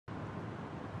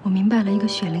我明白了一个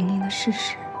血淋淋的事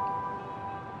实：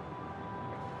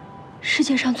世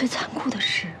界上最残酷的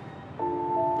事，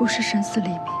不是生死离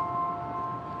别，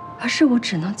而是我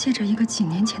只能借着一个几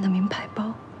年前的名牌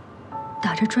包，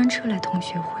打着专车来同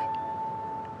学会，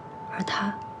而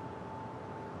他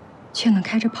却能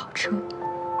开着跑车，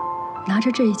拿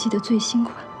着这一季的最新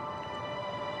款，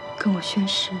跟我宣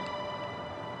誓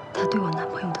他对我男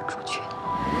朋友的主权。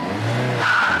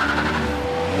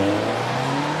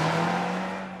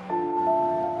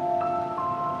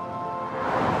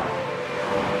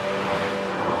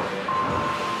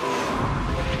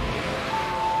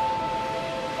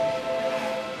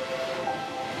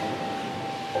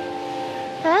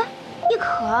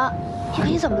 Yike，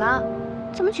你怎么了？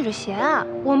怎么举着鞋啊？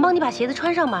我们帮你把鞋子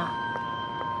穿上吧。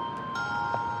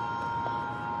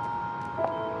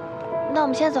那我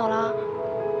们先走了，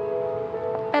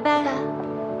拜拜。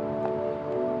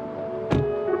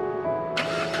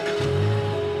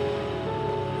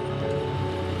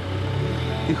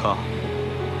Yike，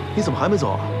你怎么还没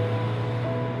走啊？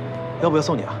要不要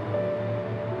送你啊？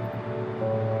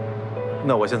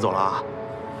那我先走了啊。